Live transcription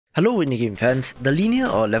Hello indie game fans, the linear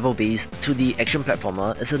or level-based 2D action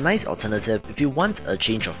platformer is a nice alternative if you want a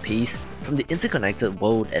change of pace from the interconnected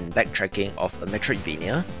world and backtracking of a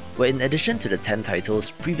Metroidvania, where in addition to the 10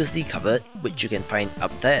 titles previously covered, which you can find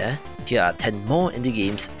up there, here are 10 more indie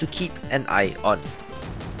games to keep an eye on.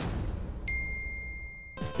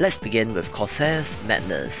 Let's begin with Corsair's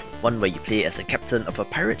Madness, one where you play as a captain of a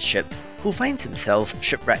pirate ship who finds himself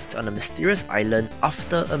shipwrecked on a mysterious island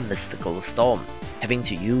after a mystical storm, having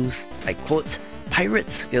to use, I quote,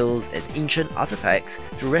 pirate skills and ancient artifacts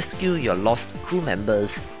to rescue your lost crew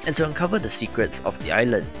members and to uncover the secrets of the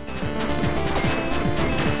island.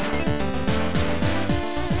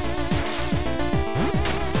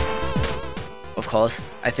 Of course,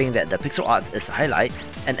 I think that the pixel art is a highlight,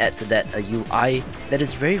 and add to that a UI that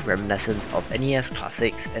is very reminiscent of NES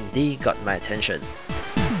classics, and they got my attention.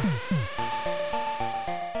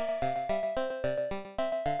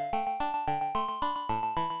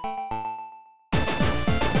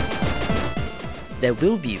 There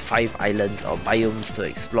will be 5 islands or biomes to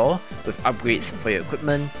explore, with upgrades for your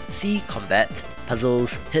equipment, sea combat,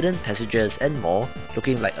 puzzles, hidden passages and more,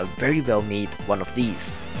 looking like a very well made one of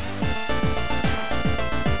these.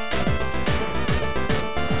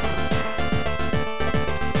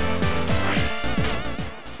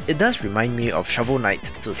 It does remind me of Shovel Knight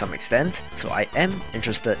to some extent, so I am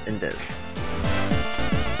interested in this.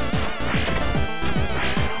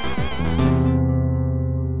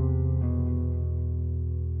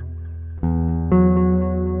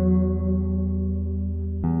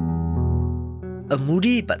 A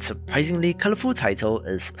moody but surprisingly colourful title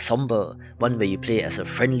is Somber, one where you play as a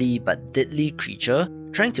friendly but deadly creature,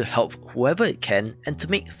 trying to help whoever it can and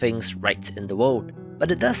to make things right in the world.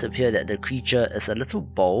 But it does appear that the creature is a little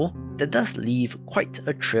ball that does leave quite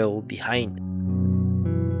a trail behind.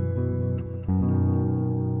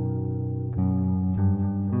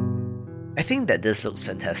 I think that this looks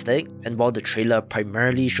fantastic, and while the trailer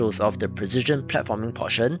primarily shows off the precision platforming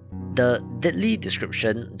portion, the deadly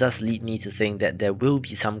description does lead me to think that there will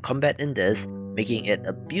be some combat in this, making it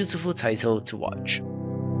a beautiful title to watch.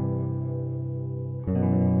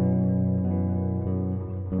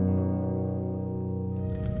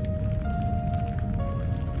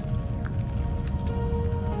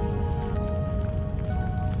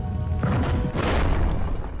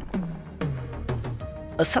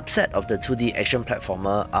 A subset of the 2D action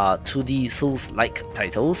platformer are 2D Souls-like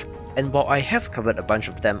titles, and while I have covered a bunch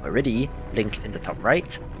of them already, link in the top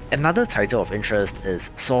right, another title of interest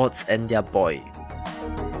is Swords and Their Boy.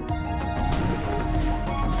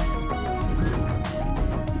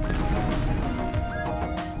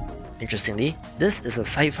 Interestingly, this is a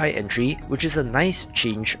sci-fi entry, which is a nice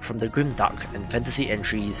change from the grimdark and fantasy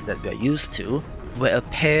entries that we are used to, where a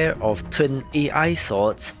pair of twin AI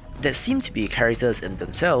swords that seem to be characters in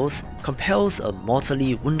themselves compels a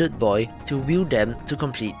mortally wounded boy to wield them to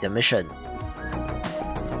complete their mission.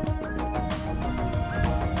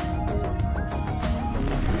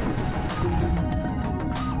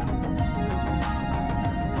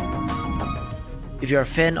 If you're a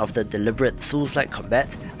fan of the deliberate Souls-like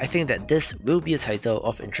combat, I think that this will be a title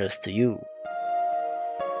of interest to you.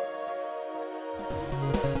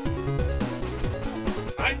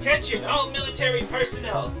 Attention all military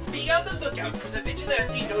personnel! Be on the lookout for the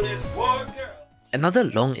vigilante known as War Girl! Another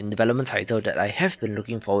long in development title that I have been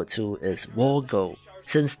looking forward to is War Girl,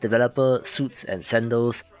 since developer Suits and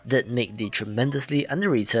Sandals did make the tremendously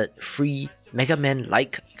underrated free Mega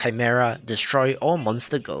Man-like Chimera Destroy All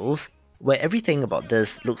Monster Girls, where everything about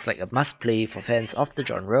this looks like a must-play for fans of the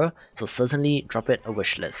genre, so certainly drop it a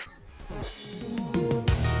wishlist.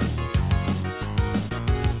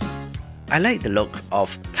 I like the look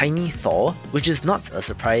of Tiny Thor, which is not a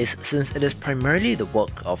surprise since it is primarily the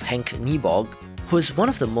work of Hank Nieborg, who is one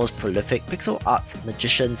of the most prolific pixel art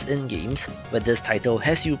magicians in games, where this title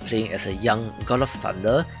has you playing as a young God of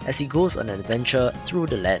Thunder as he goes on an adventure through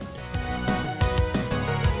the land.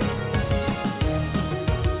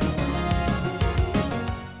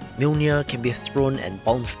 Mjolnir can be thrown and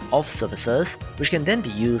bounced off surfaces, which can then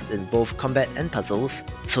be used in both combat and puzzles,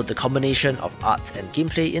 so the combination of art and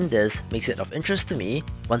gameplay in this makes it of interest to me,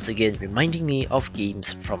 once again reminding me of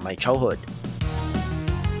games from my childhood.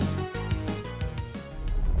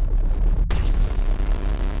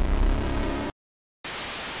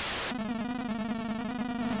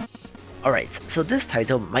 Alright, so this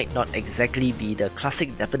title might not exactly be the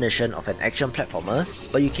classic definition of an action platformer,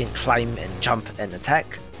 but you can climb and jump and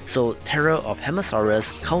attack, so Terror of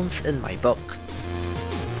Hemasaurus counts in my book.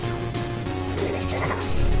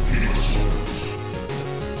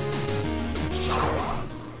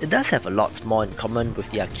 It does have a lot more in common with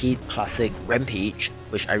the arcade classic Rampage,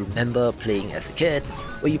 which I remember playing as a kid,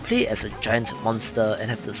 where you play as a giant monster and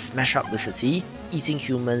have to smash up the city, eating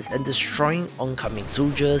humans and destroying oncoming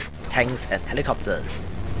soldiers, tanks and helicopters.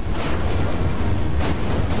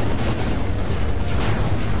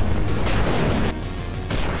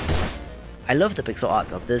 I love the pixel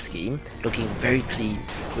art of this game, looking very clean,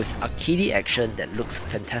 with arcadey action that looks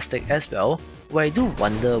fantastic as well, where I do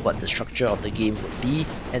wonder what the structure of the game would be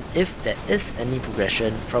and if there is any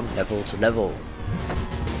progression from level to level.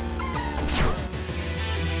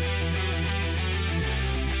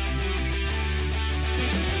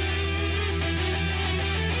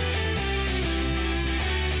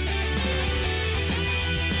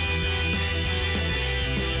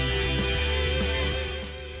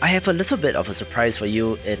 I have a little bit of a surprise for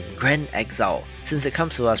you in Grand Exile, since it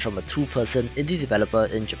comes to us from a two-person indie developer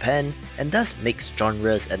in Japan and thus mix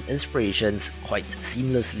genres and inspirations quite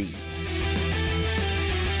seamlessly.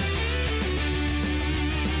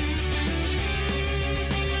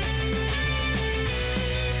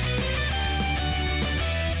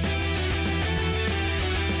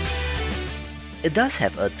 It does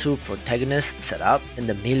have a two protagonist setup in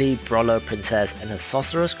the melee brawler princess and her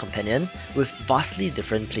sorcerer's companion with vastly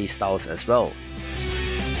different playstyles as well.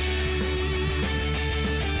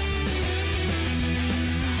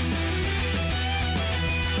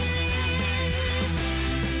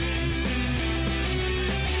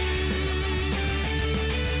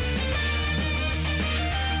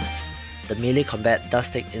 The melee combat does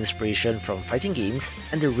take inspiration from fighting games,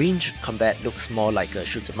 and the range combat looks more like a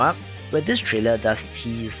shoot 'em up, where this trailer does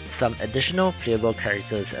tease some additional playable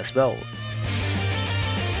characters as well.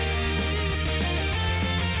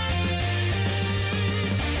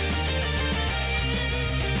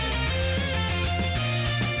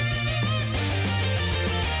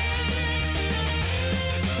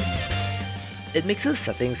 It mixes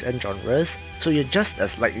settings and genres, so you're just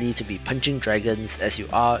as likely to be punching dragons as you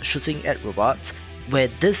are shooting at robots, where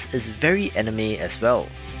this is very anime as well.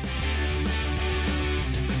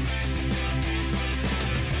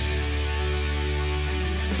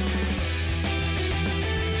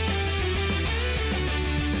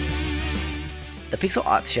 The pixel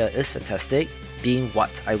art here is fantastic, being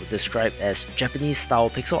what I would describe as Japanese-style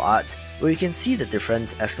pixel art, where you can see the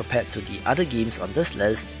difference as compared to the other games on this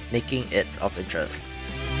list, making it of interest.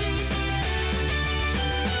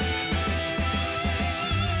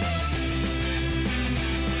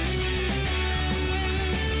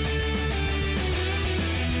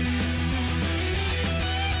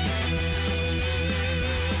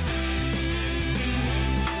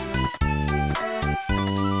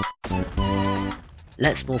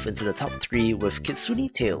 Let's move into the top 3 with Kitsune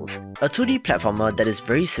Tales, a 2D platformer that is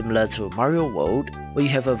very similar to Mario World, where you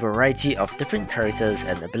have a variety of different characters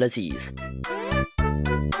and abilities.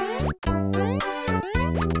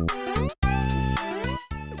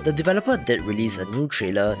 The developer did release a new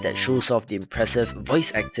trailer that shows off the impressive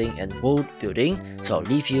voice acting and world building, so I'll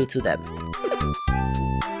leave you to them.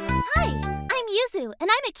 Hi, I'm Yuzu, and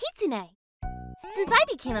I'm a Kitsune. Since I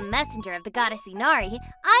became a messenger of the goddess Inari,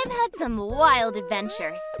 I've had some wild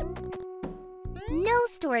adventures. No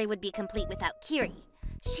story would be complete without Kiri.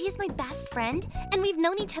 She's my best friend, and we've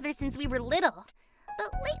known each other since we were little.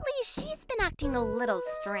 But lately, she's been acting a little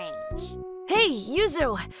strange. Hey,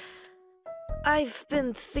 Yuzu! I've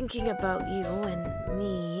been thinking about you and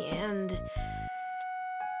me and...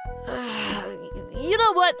 you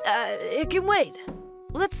know what? It can wait.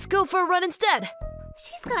 Let's go for a run instead.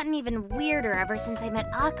 She's gotten even weirder ever since I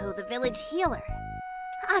met Akko, the village healer.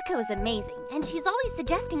 Akko is amazing, and she's always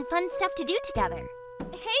suggesting fun stuff to do together.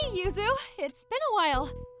 Hey, Yuzu! It's been a while.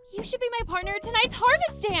 You should be my partner at tonight's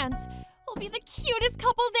harvest dance. We'll be the cutest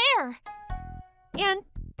couple there. And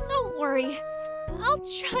don't worry, I'll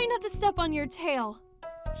try not to step on your tail.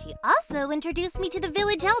 She also introduced me to the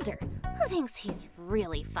village elder, who thinks he's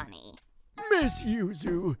really funny. Miss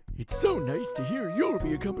Yuzu, it's so nice to hear you'll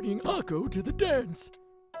be accompanying Akko to the dance.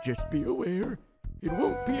 Just be aware, it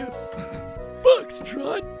won't be a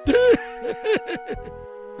foxtrot.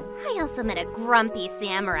 I also met a grumpy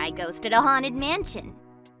samurai ghost at a haunted mansion.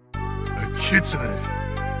 A kitsune.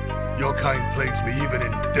 Your kind plagues me even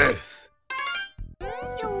in death.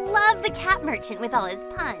 You'll love the cat merchant with all his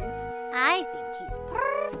puns. I think he's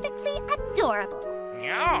perfectly adorable.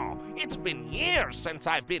 Oh, it's been years since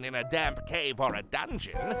I've been in a damp cave or a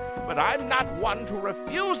dungeon, but I'm not one to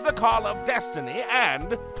refuse the call of destiny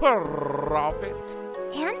and profit.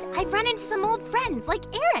 And I've run into some old friends like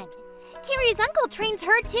Aaron. Kiri's uncle trains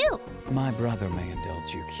her too. My brother may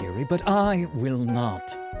indulge you, Kiri, but I will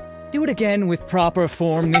not. Do it again with proper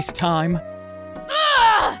form this time.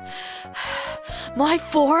 My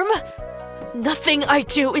form? Nothing I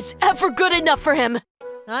do is ever good enough for him!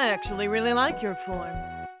 I actually really like your form.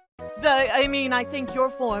 I think your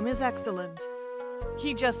form is excellent.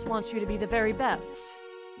 He just wants you to be the very best.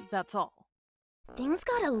 That's all. Things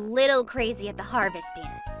got a little crazy at the harvest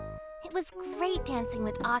dance. It was great dancing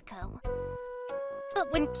with Akko.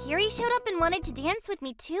 But when Kiri showed up and wanted to dance with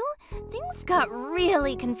me too, things got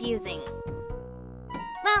really confusing.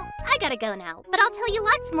 Well, I gotta go now, but I'll tell you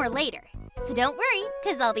lots more later. So don't worry,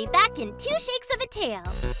 cause I'll be back in 2 shakes of a tail.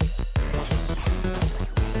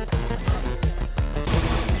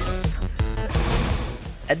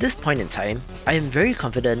 At this point in time, I am very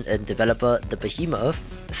confident in developer The Behemoth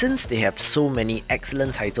since they have so many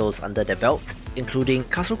excellent titles under their belt, including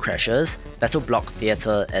Castle Crashers, Battle Block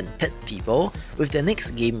Theatre, and Pit People, with their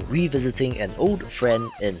next game revisiting an old friend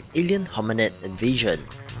in Alien Hominid Invasion.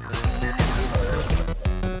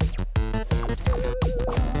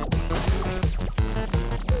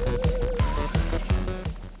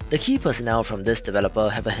 The key personnel from this developer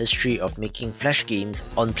have a history of making flash games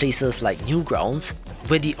on places like Newgrounds,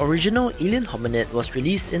 where the original Alien Hominid was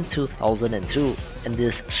released in 2002, and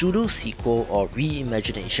this pseudo-sequel or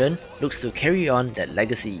reimagination looks to carry on that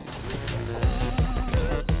legacy.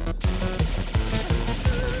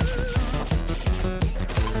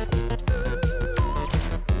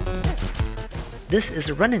 This is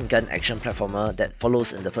a run-and-gun action platformer that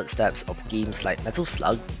follows in the footsteps of games like Metal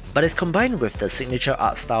Slug, but is combined with the signature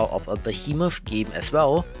art style of a Behemoth game as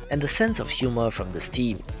well, and the sense of humour from this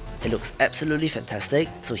team. It looks absolutely fantastic,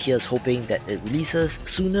 so here's hoping that it releases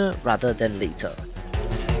sooner rather than later.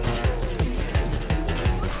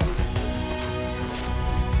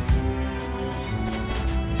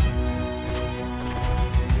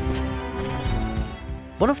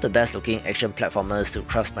 One of the best looking action platformers to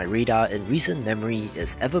cross my radar in recent memory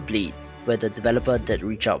is Everblade, where the developer did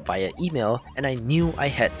reach out via email and I knew I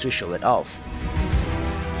had to show it off.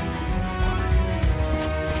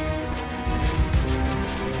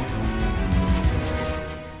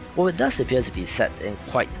 While it does appear to be set in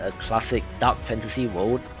quite a classic dark fantasy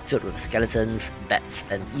world filled with skeletons, bats,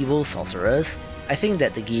 and evil sorcerers, I think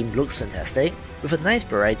that the game looks fantastic, with a nice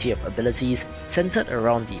variety of abilities centered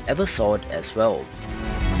around the Eversword as well.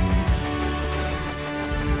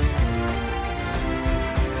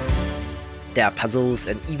 There are puzzles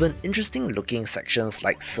and even interesting looking sections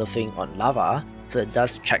like surfing on lava, so it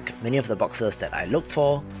does check many of the boxes that I look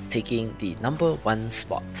for, taking the #1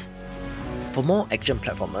 spot. For more action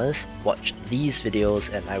platformers, watch these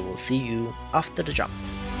videos and I will see you after the jump.